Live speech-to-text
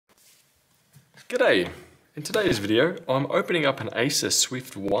G'day! In today's video, I'm opening up an Acer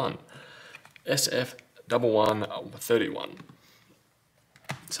Swift 1 SF1131.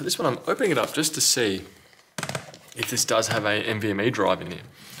 So this one I'm opening it up just to see if this does have a NVMe drive in here.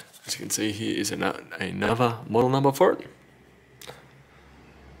 As you can see, here is another model number for it.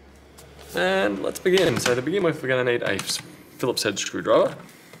 And let's begin. So to begin with, we're going to need a Phillips head screwdriver.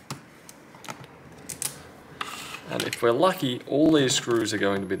 And if we're lucky, all these screws are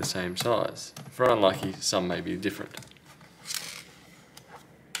going to be the same size. If we're unlucky, some may be different.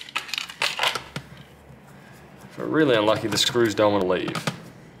 If we're really unlucky, the screws don't want to leave.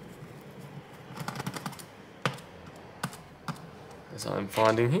 As I'm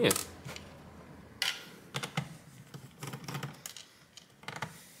finding here.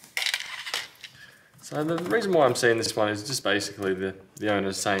 So the reason why I'm seeing this one is just basically the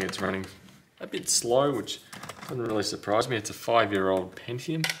owner's saying it's running a bit slow, which doesn't really surprise me. It's a 5-year-old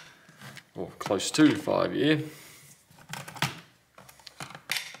Pentium, or close to 5 year.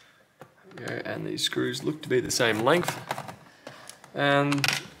 There we go, and these screws look to be the same length. And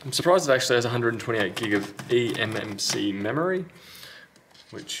I'm surprised it actually has 128 gig of eMMC memory,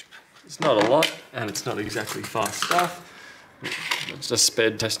 which is not a lot, and it's not exactly fast stuff. It's just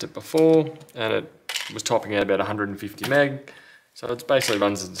sped tested it before, and it was topping out about 150 meg. So it basically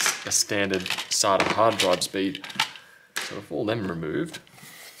runs a standard SATA hard drive speed. So with all them removed,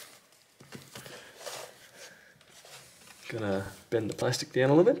 gonna bend the plastic down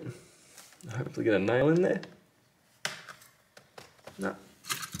a little bit. Hopefully get a nail in there. No.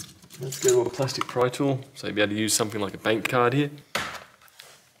 Let's go to a plastic pry tool. So you'll be able to use something like a bank card here.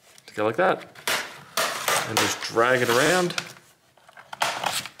 To go like that. And just drag it around.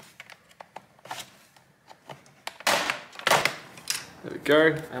 There we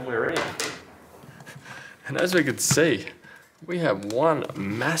go, and we're in. And as we can see, we have one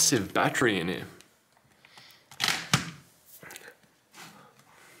massive battery in here.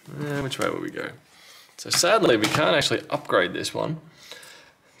 Which way will we go? So sadly, we can't actually upgrade this one.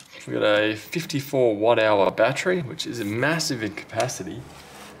 We've got a 54 watt-hour battery, which is massive in capacity.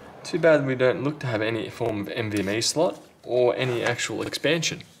 Too bad we don't look to have any form of NVMe slot or any actual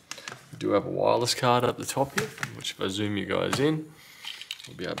expansion. We do have a wireless card up the top here, which if I zoom you guys in,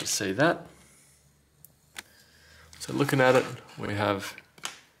 we'll be able to see that. So looking at it, we have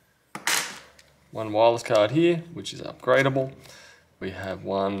one wireless card here, which is upgradable. We have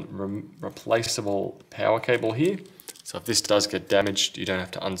one replaceable power cable here. So if this does get damaged, you don't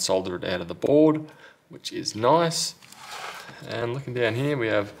have to unsolder it out of the board, which is nice. And looking down here, we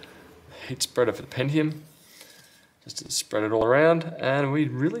have a heat spreader for the Pentium, just to spread it all around. And we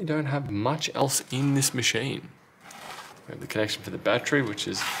really don't have much else in this machine. We have the connection for the battery, which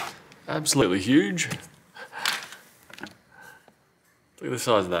is absolutely huge. Look at the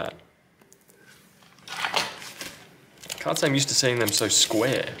size of that. Can't say I'm used to seeing them so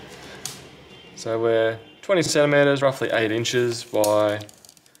square. So we're 20 centimeters, roughly 8 inches by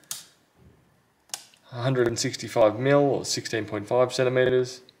 165 mil, or 16.5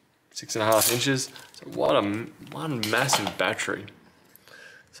 centimeters, 6.5 inches. So one massive battery.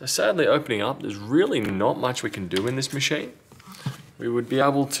 So sadly, opening up, there's really not much we can do in this machine. We would be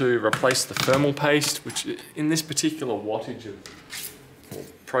able to replace the thermal paste, which in this particular wattage of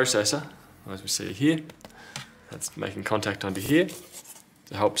processor, as we see here, that's making contact onto here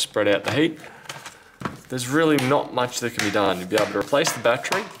to help spread out the heat. There's really not much that can be done. You'd be able to replace the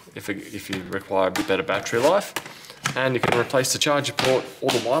battery if you require a bit better battery life, and you can replace the charger port or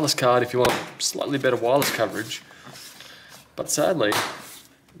the wireless card if you want slightly better wireless coverage. But sadly,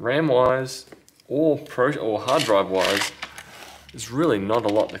 RAM-wise or hard drive-wise, there's really not a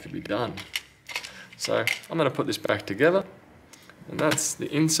lot that can be done. So I'm going to put this back together, and that's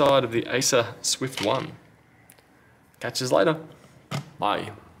the inside of the Acer Swift 1. Catch us later.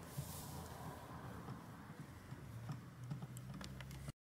 Bye.